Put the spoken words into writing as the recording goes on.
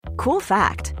Cool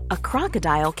fact, a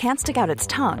crocodile can't stick out its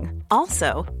tongue.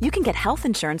 Also, you can get health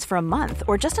insurance for a month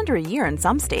or just under a year in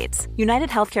some states. United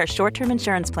Healthcare short-term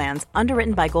insurance plans,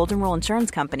 underwritten by Golden Rule Insurance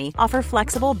Company, offer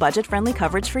flexible, budget-friendly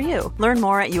coverage for you. Learn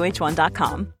more at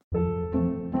uh1.com.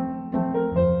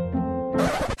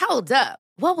 Hold up.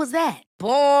 What was that?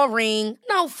 Boring.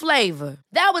 No flavor.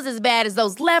 That was as bad as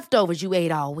those leftovers you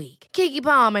ate all week. Keke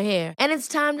Palmer here, and it's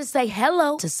time to say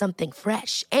hello to something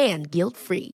fresh and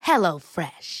guilt-free. Hello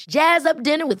Fresh. Jazz up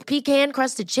dinner with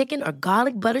pecan-crusted chicken or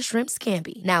garlic butter shrimp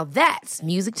scampi. Now that's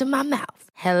music to my mouth.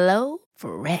 Hello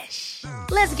Fresh.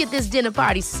 Let's get this dinner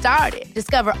party started.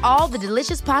 Discover all the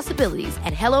delicious possibilities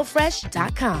at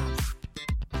hellofresh.com.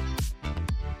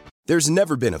 There's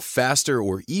never been a faster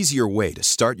or easier way to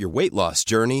start your weight loss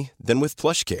journey than with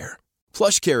PlushCare.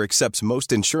 PlushCare accepts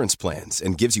most insurance plans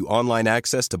and gives you online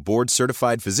access to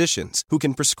board-certified physicians who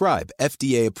can prescribe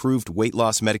FDA-approved weight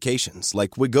loss medications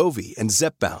like Wegovy and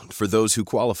Zepbound for those who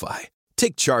qualify.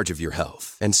 Take charge of your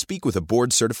health and speak with a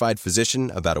board-certified physician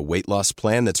about a weight loss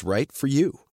plan that's right for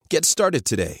you. Get started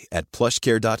today at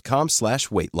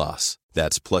plushcare.com/weight loss.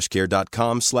 That's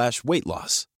plushcare.com/weight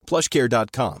loss.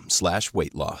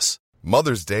 plushcare.com/weight loss.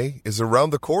 Mother's Day is around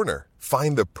the corner.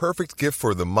 Find the perfect gift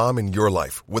for the mom in your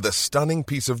life with a stunning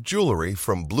piece of jewelry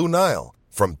from Blue Nile.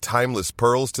 From timeless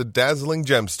pearls to dazzling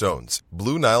gemstones,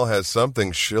 Blue Nile has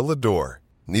something she'll adore.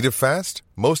 Need it fast?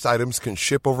 Most items can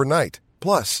ship overnight.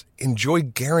 Plus, enjoy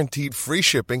guaranteed free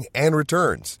shipping and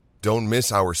returns. Don't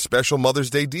miss our special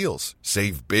Mother's Day deals.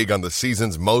 Save big on the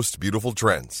season's most beautiful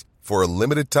trends. For a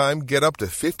limited time, get up to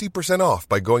 50% off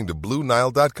by going to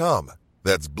BlueNile.com.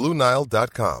 That's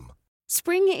BlueNile.com.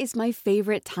 Spring is my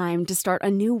favorite time to start a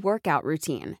new workout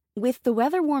routine. With the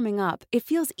weather warming up, it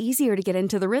feels easier to get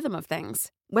into the rhythm of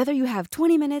things. Whether you have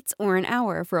 20 minutes or an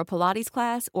hour for a Pilates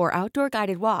class or outdoor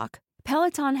guided walk,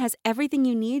 Peloton has everything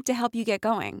you need to help you get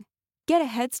going. Get a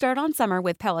head start on summer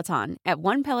with Peloton at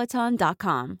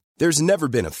onepeloton.com. There's never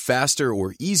been a faster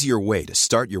or easier way to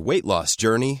start your weight loss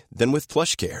journey than with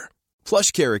PlushCare.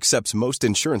 PlushCare accepts most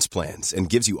insurance plans and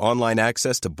gives you online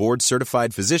access to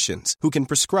board-certified physicians who can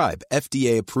prescribe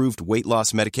FDA-approved weight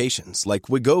loss medications like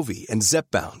Wegovy and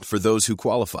Zepbound for those who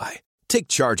qualify. Take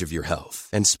charge of your health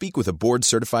and speak with a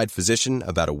board-certified physician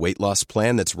about a weight loss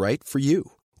plan that's right for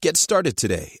you. Get started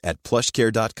today at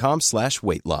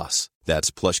plushcare.com/weight loss.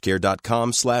 That's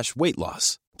plushcare.com/weight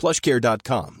loss.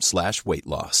 plushcare.com/weight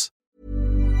loss.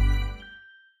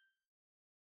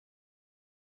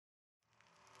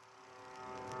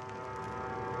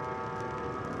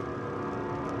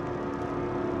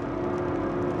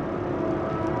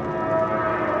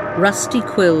 Rusty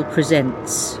Quill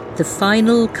presents The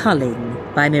Final Culling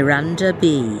by Miranda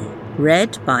B.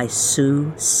 Read by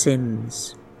Sue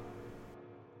Sims.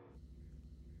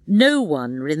 No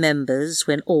one remembers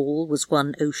when all was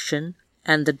one ocean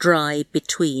and the dry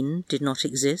between did not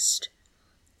exist.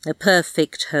 A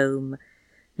perfect home,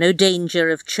 no danger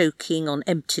of choking on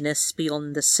emptiness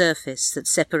beyond the surface that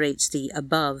separates the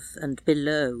above and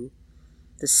below,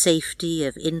 the safety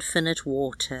of infinite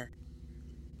water.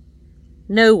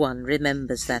 No one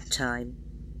remembers that time,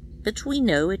 but we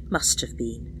know it must have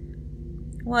been.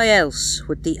 Why else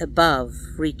would the above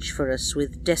reach for us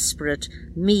with desperate,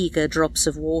 meagre drops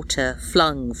of water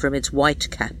flung from its white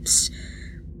caps?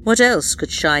 What else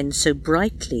could shine so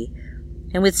brightly,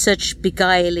 and with such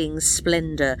beguiling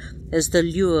splendour as the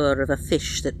lure of a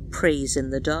fish that preys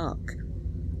in the dark?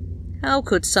 How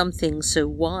could something so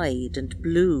wide and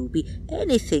blue be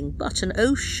anything but an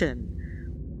ocean?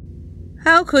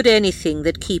 How could anything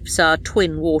that keeps our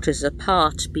twin waters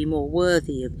apart be more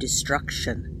worthy of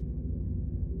destruction?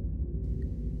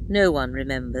 No one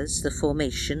remembers the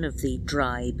formation of the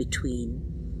dry between,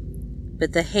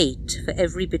 but the hate for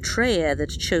every betrayer that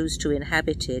chose to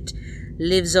inhabit it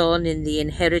lives on in the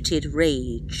inherited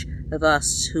rage of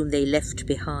us whom they left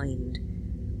behind.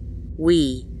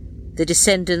 We, the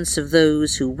descendants of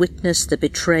those who witnessed the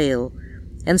betrayal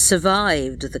and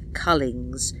survived the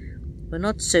cullings, were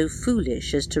not so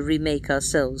foolish as to remake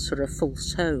ourselves for a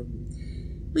false home.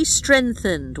 We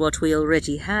strengthened what we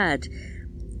already had,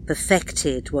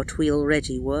 perfected what we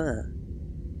already were.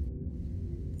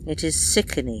 It is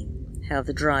sickening how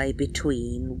the dry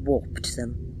between warped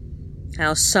them,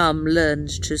 how some learned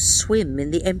to swim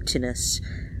in the emptiness,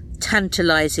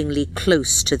 tantalizingly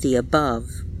close to the above,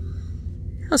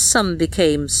 how some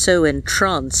became so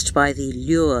entranced by the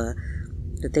lure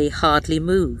that they hardly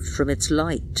moved from its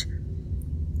light,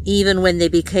 even when they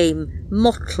became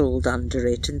mottled under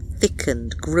it and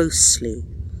thickened grossly,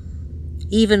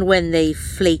 even when they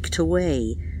flaked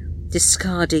away,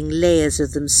 discarding layers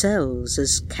of themselves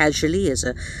as casually as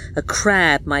a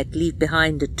crab might leave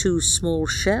behind a too small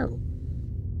shell.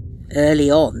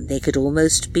 Early on they could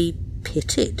almost be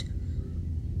pitied.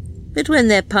 But when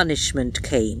their punishment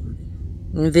came,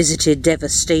 and visited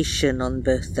devastation on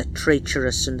both the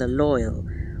traitorous and the loyal,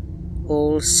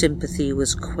 all sympathy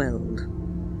was quelled.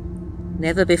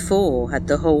 Never before had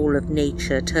the whole of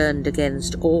nature turned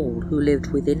against all who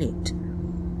lived within it.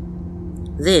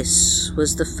 This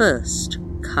was the first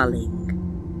culling.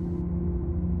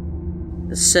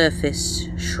 The surface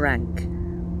shrank,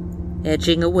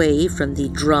 edging away from the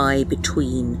dry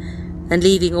between, and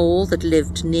leaving all that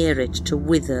lived near it to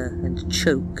wither and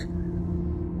choke.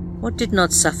 What did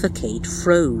not suffocate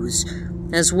froze,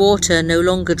 as water no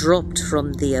longer dropped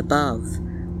from the above,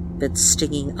 but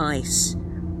stinging ice,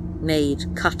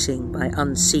 made cutting by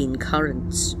unseen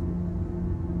currents.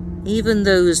 Even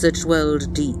those that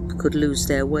dwelled deep could lose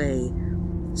their way,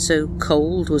 so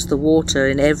cold was the water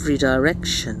in every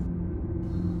direction.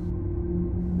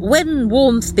 When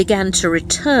warmth began to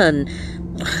return,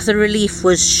 the relief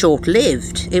was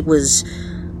short-lived. It was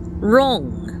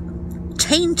wrong,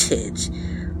 tainted.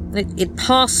 It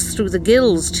passed through the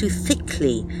gills too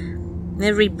thickly.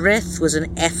 Every breath was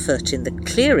an effort in the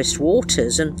clearest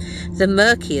waters, and the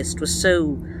murkiest was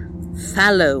so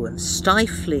fallow and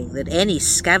stifling that any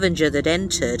scavenger that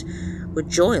entered would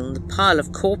join the pile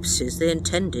of corpses they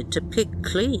intended to pick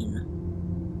clean.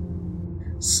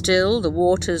 Still the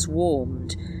waters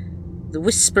warmed. The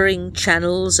whispering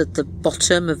channels at the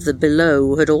bottom of the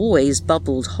below had always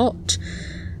bubbled hot,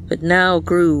 but now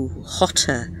grew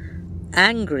hotter,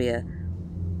 angrier.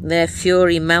 Their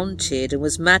fury mounted and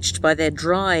was matched by their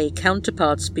dry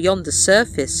counterparts beyond the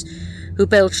surface, who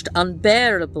belched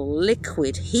unbearable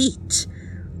liquid heat.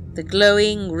 The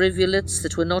glowing rivulets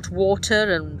that were not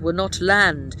water and were not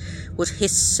land would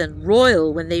hiss and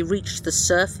roil when they reached the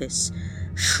surface,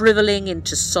 shrivelling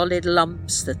into solid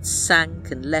lumps that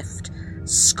sank and left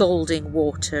scalding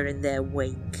water in their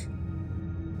wake.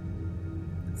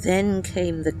 Then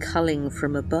came the culling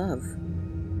from above.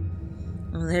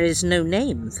 There is no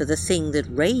name for the thing that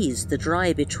raised the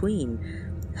dry between,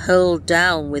 hurled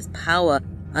down with power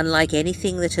unlike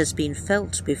anything that has been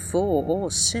felt before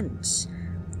or since.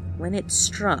 When it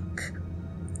struck,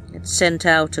 it sent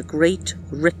out a great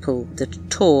ripple that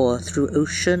tore through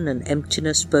ocean and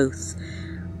emptiness both,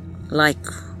 like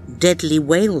deadly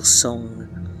whale song.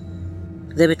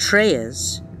 The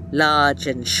betrayers, large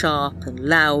and sharp and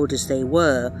loud as they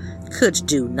were, could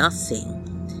do nothing.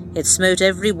 It smote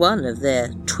every one of their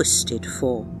twisted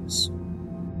forms.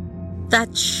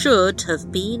 That should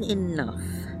have been enough.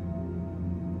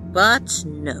 But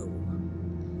no.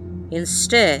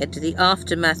 Instead, the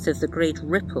aftermath of the great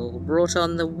ripple brought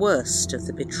on the worst of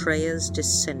the betrayers'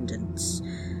 descendants,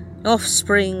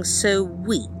 offspring so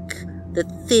weak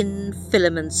that thin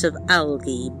filaments of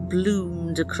algae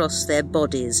bloomed across their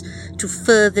bodies to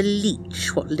further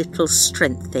leach what little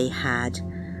strength they had.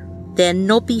 Their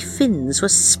knobby fins were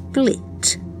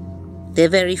split, their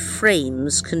very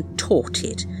frames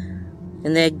contorted,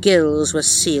 and their gills were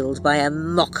sealed by a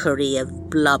mockery of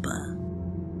blubber.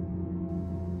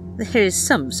 There is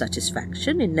some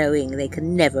satisfaction in knowing they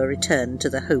can never return to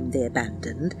the home they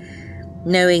abandoned,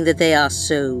 knowing that they are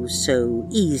so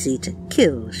easy to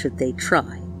kill should they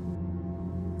try.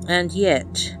 And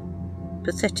yet,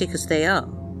 pathetic as they are,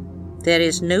 there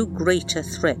is no greater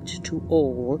threat to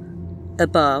all,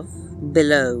 above,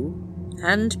 below,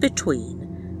 and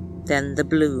between, than the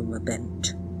bloom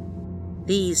bent.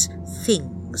 These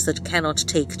things that cannot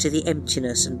take to the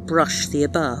emptiness and brush the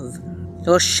above,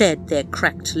 or shed their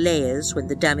cracked layers when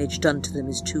the damage done to them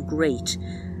is too great.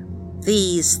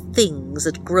 These things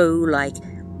that grow like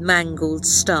mangled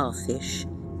starfish,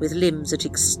 with limbs that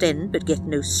extend but get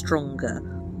no stronger,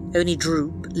 only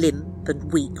droop, limp,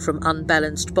 and weak from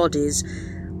unbalanced bodies,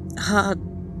 are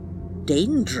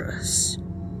dangerous.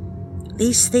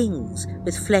 These things,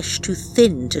 with flesh too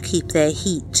thin to keep their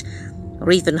heat,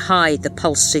 or even hide the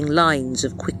pulsing lines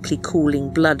of quickly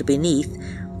cooling blood beneath,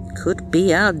 could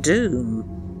be our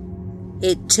doom.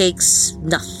 It takes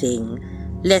nothing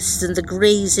less than the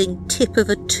grazing tip of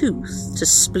a tooth to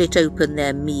split open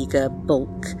their meagre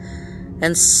bulk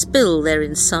and spill their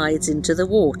insides into the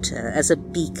water as a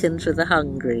beacon for the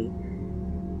hungry.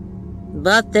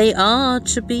 But they are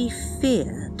to be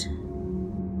feared.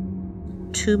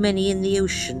 Too many in the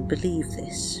ocean believe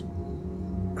this.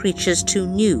 Creatures too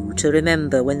new to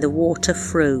remember when the water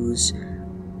froze,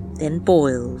 then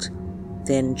boiled,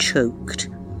 then choked.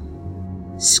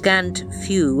 Scant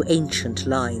few ancient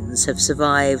lines have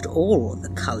survived all the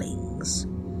cullings.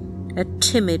 A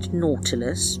timid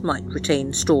nautilus might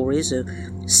retain stories of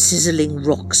sizzling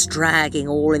rocks dragging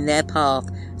all in their path,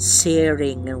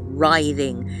 searing and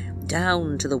writhing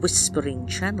down to the whispering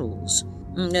channels.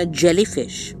 A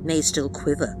jellyfish may still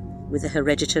quiver with a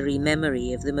hereditary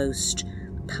memory of the most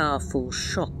powerful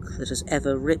shock that has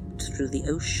ever ripped through the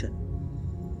ocean.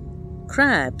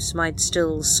 Crabs might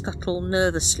still scuttle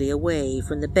nervously away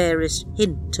from the barest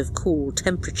hint of cool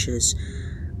temperatures.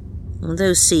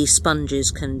 Though sea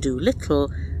sponges can do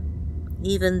little,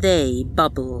 even they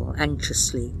bubble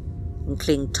anxiously and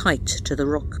cling tight to the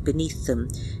rock beneath them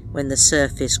when the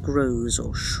surface grows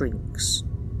or shrinks.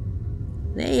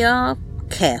 They are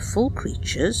careful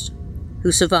creatures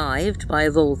who survived by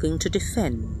evolving to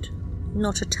defend,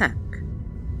 not attack.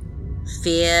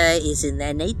 Fear is in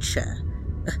their nature.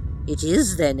 It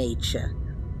is their nature.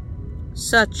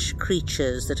 Such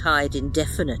creatures that hide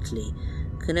indefinitely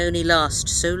can only last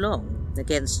so long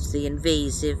against the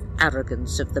invasive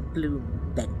arrogance of the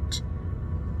bloom bent.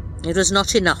 It was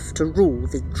not enough to rule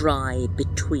the dry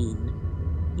between.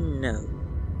 No.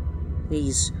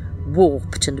 These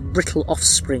warped and brittle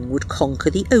offspring would conquer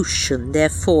the ocean their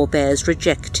forebears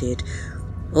rejected,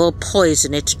 or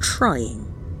poison it trying.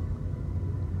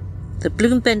 The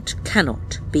bloom bent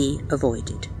cannot be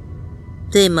avoided.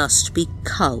 They must be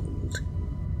culled.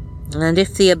 And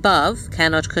if the above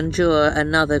cannot conjure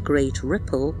another great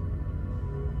ripple,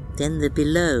 then the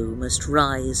below must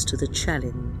rise to the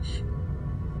challenge.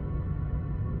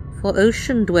 For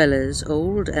ocean dwellers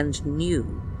old and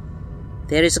new,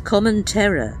 there is a common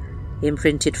terror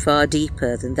imprinted far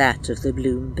deeper than that of the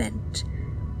bloom bent,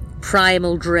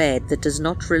 primal dread that does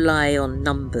not rely on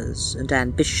numbers and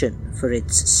ambition for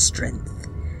its strength.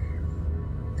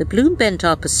 The bloom bent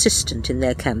are persistent in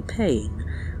their campaign,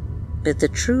 but the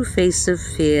true face of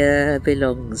fear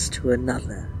belongs to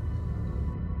another.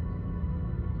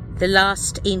 The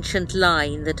last ancient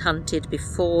line that hunted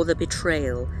before the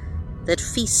betrayal, that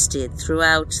feasted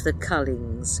throughout the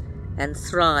cullings and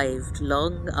thrived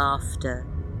long after,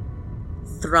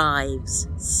 thrives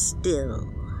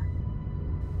still.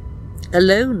 A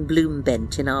lone bloom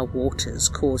bent in our waters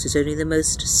causes only the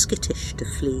most skittish to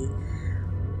flee.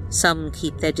 Some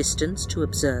keep their distance to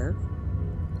observe,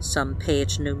 some pay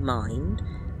it no mind,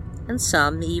 and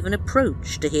some even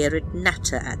approach to hear it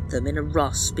natter at them in a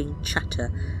rasping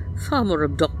chatter far more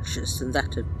obnoxious than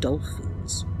that of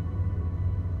dolphins.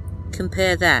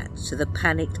 Compare that to the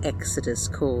panicked exodus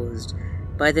caused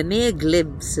by the mere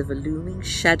glimpse of a looming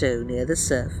shadow near the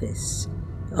surface,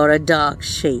 or a dark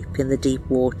shape in the deep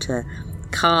water,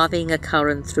 carving a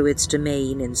current through its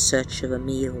domain in search of a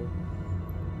meal.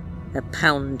 A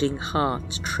pounding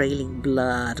heart trailing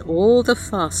blood all the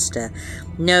faster,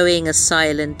 knowing a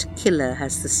silent killer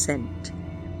has the scent.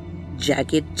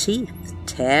 Jagged teeth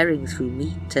tearing through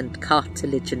meat and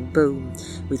cartilage and bone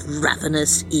with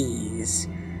ravenous ease.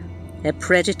 A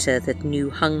predator that knew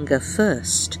hunger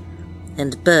first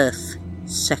and birth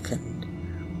second.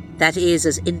 That is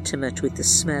as intimate with the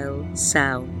smell,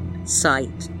 sound,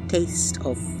 sight, taste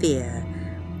of fear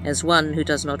as one who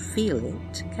does not feel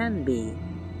it can be.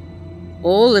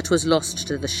 All that was lost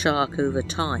to the shark over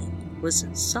time was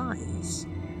size.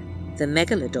 The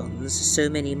megalodons, so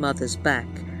many mothers back,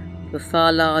 were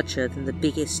far larger than the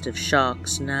biggest of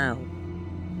sharks now.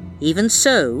 Even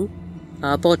so,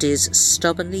 our bodies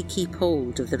stubbornly keep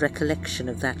hold of the recollection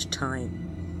of that time.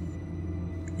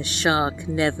 A shark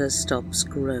never stops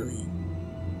growing.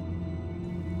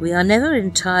 We are never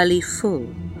entirely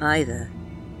full either,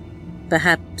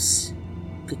 perhaps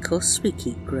because we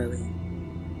keep growing.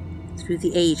 Through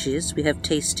the ages we have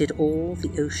tasted all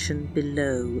the ocean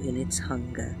below in its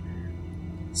hunger.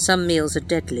 Some meals are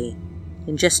deadly,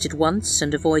 ingested once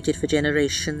and avoided for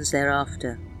generations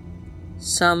thereafter.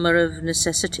 Some are of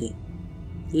necessity.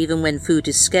 Even when food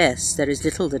is scarce, there is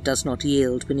little that does not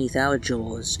yield beneath our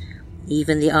jaws,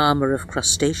 even the armour of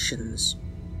crustaceans.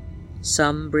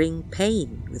 Some bring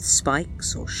pain with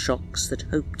spikes or shocks that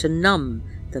hope to numb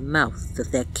the mouth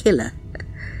of their killer.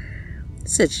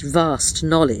 Such vast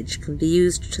knowledge can be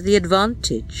used to the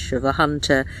advantage of a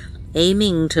hunter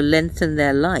aiming to lengthen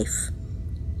their life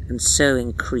and so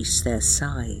increase their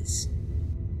size.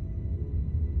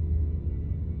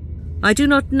 I do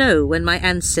not know when my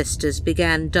ancestors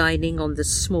began dining on the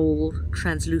small,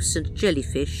 translucent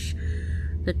jellyfish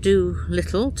that do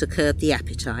little to curb the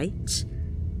appetite,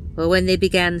 or when they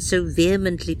began so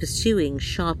vehemently pursuing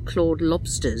sharp-clawed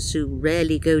lobsters who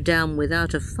rarely go down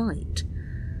without a fight.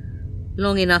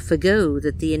 Long enough ago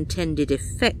that the intended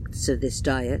effects of this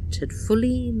diet had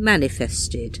fully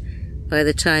manifested by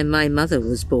the time my mother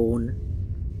was born.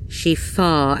 She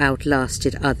far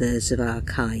outlasted others of our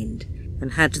kind,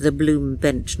 and had the bloom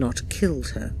bent not killed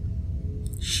her,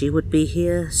 she would be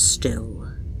here still.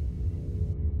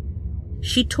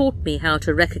 She taught me how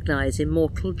to recognize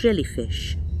immortal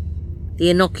jellyfish, the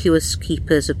innocuous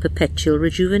keepers of perpetual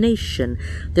rejuvenation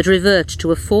that revert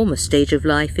to a former stage of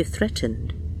life if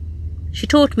threatened. She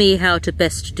taught me how to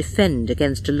best defend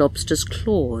against a lobster's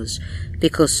claws,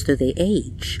 because though they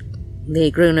age,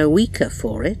 they grow no weaker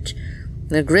for it.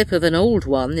 The grip of an old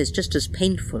one is just as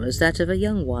painful as that of a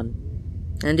young one,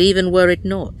 and even were it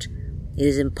not, it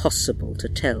is impossible to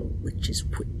tell which is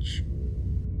which.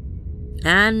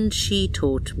 And she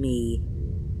taught me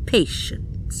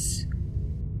patience.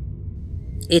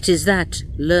 It is that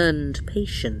learned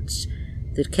patience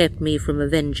that kept me from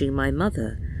avenging my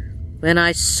mother when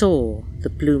I saw the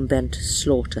bloom-bent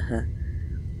slaughter her.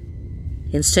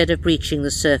 Instead of breaching the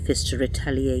surface to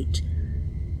retaliate,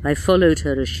 I followed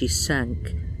her as she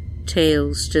sank,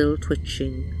 tail still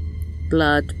twitching,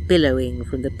 blood billowing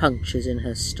from the punctures in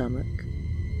her stomach.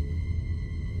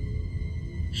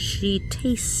 She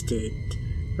tasted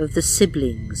of the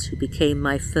siblings who became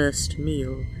my first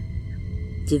meal,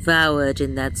 devoured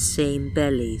in that same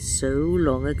belly so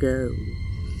long ago.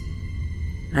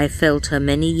 I felt her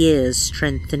many years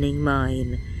strengthening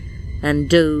mine, and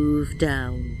dove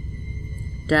down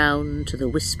to the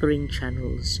whispering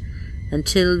channels,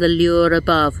 until the lure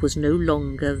above was no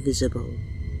longer visible.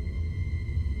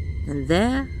 And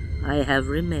there I have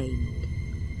remained.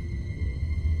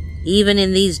 Even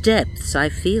in these depths I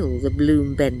feel the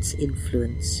bloom-bent's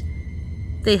influence.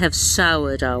 They have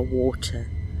soured our water.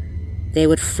 They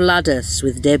would flood us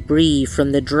with debris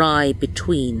from the dry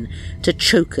between, to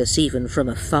choke us even from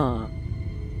afar.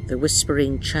 The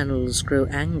whispering channels grow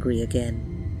angry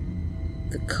again.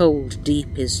 The cold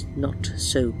deep is not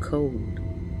so cold.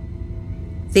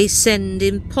 They send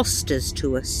impostors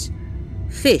to us,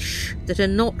 fish that are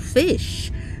not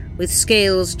fish, with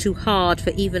scales too hard for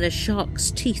even a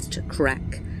shark's teeth to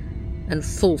crack, and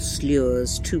false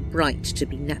lures too bright to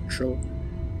be natural.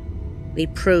 They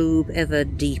probe ever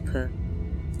deeper,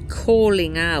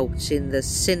 calling out in the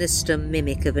sinister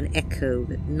mimic of an echo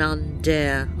that none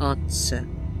dare answer.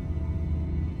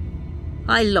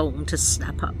 I long to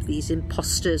snap up these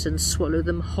impostors and swallow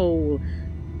them whole,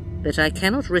 but I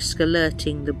cannot risk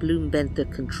alerting the bloom-bent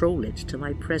that control it to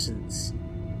my presence.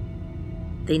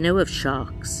 They know of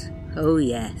sharks, oh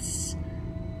yes,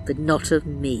 but not of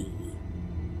me.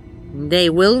 They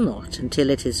will not until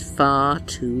it is far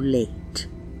too late.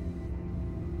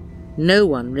 No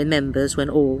one remembers when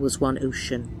all was one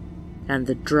ocean, and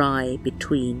the dry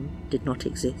between did not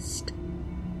exist.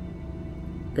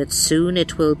 But soon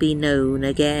it will be known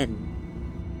again.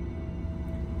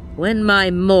 When my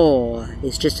maw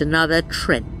is just another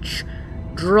trench,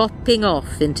 dropping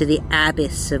off into the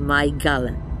abyss of my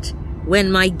gullet,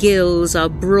 when my gills are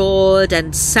broad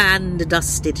and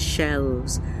sand-dusted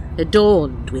shelves,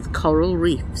 adorned with coral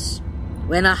reefs,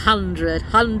 when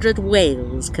 100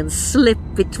 whales can slip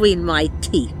between my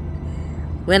teeth,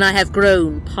 when I have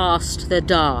grown past the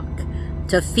dark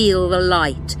to feel the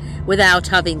light without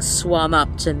having swum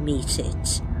up to meet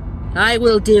it, I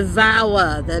will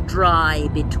devour the dry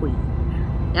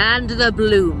between, and the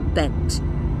bloom bent,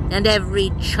 and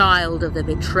every child of the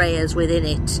betrayers within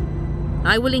it.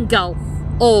 I will engulf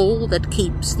all that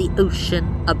keeps the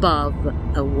ocean above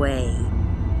away.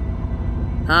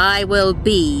 I will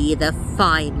be the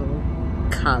final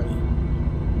Culling.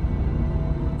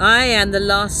 I am the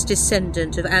last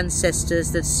descendant of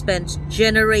ancestors that spent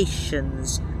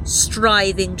generations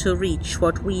striving to reach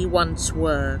what we once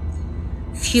were,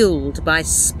 fueled by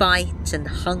spite and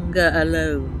hunger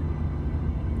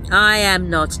alone. I am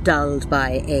not dulled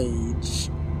by age.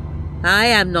 I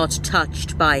am not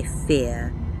touched by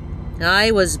fear. I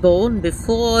was born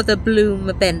before the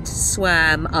bloom bent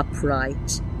swam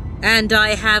upright, and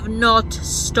I have not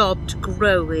stopped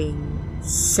growing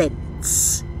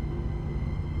since.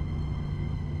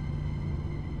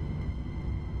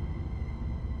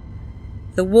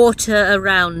 The water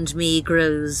around me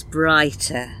grows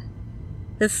brighter,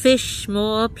 the fish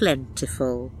more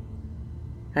plentiful.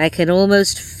 I can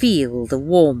almost feel the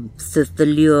warmth of the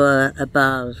lure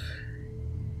above.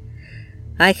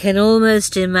 I can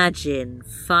almost imagine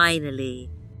finally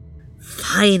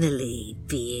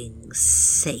being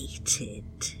sated.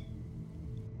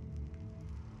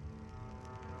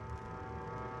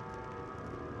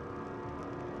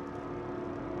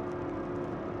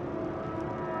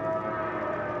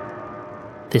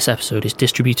 This episode is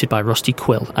distributed by Rusty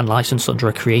Quill and licensed under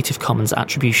a Creative Commons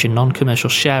Attribution Non-Commercial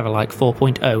Share-alike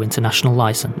 4.0 international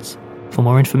license. For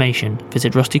more information,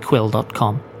 visit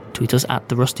rustyquill.com. Tweet us at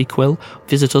The Rusty Quill,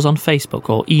 visit us on Facebook,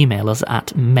 or email us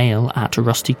at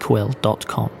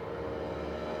mail@rustyquill.com.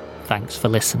 Thanks for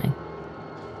listening.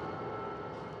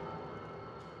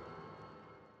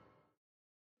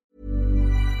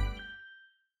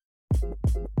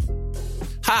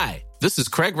 Hi, this is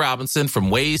Craig Robinson from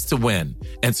Ways to Win,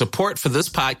 and support for this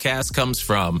podcast comes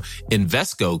from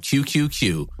Invesco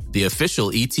QQQ, the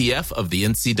official ETF of the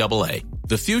NCAA.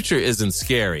 The future isn't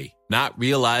scary. Not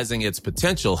realizing its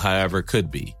potential, however, could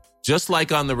be. Just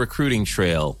like on the recruiting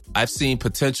trail, I've seen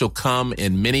potential come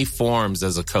in many forms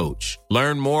as a coach.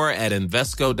 Learn more at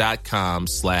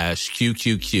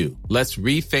Invesco.com/QQQ. Let's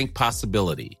rethink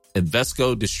possibility.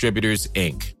 Invesco Distributors,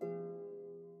 Inc.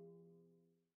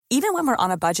 Even when we're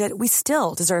on a budget, we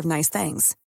still deserve nice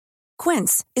things.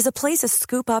 Quince is a place to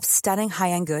scoop up stunning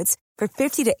high-end goods for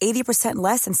 50 to 80%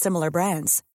 less than similar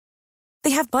brands. They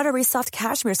have buttery soft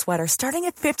cashmere sweaters starting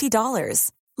at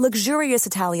 $50, luxurious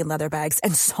Italian leather bags,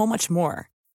 and so much more.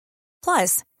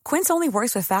 Plus, Quince only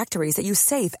works with factories that use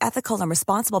safe, ethical, and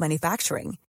responsible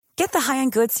manufacturing. Get the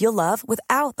high-end goods you'll love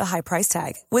without the high price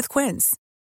tag with Quince.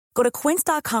 Go to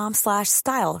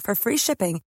quince.com/style for free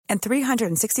shipping and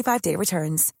 365-day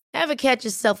returns. Ever catch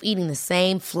yourself eating the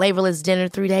same flavorless dinner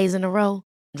 3 days in a row?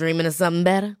 Dreaming of something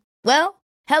better? Well,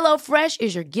 HelloFresh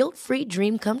is your guilt-free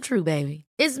dream come true, baby.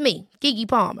 It's me, Keke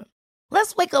Palmer.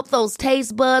 Let's wake up those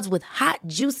taste buds with hot,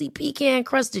 juicy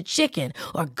pecan-crusted chicken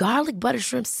or garlic butter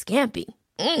shrimp scampi.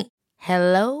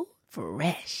 Hello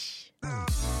Fresh.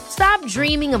 Stop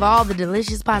dreaming of all the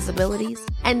delicious possibilities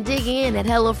and dig in at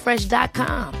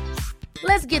HelloFresh.com.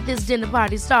 Let's get this dinner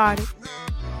party started.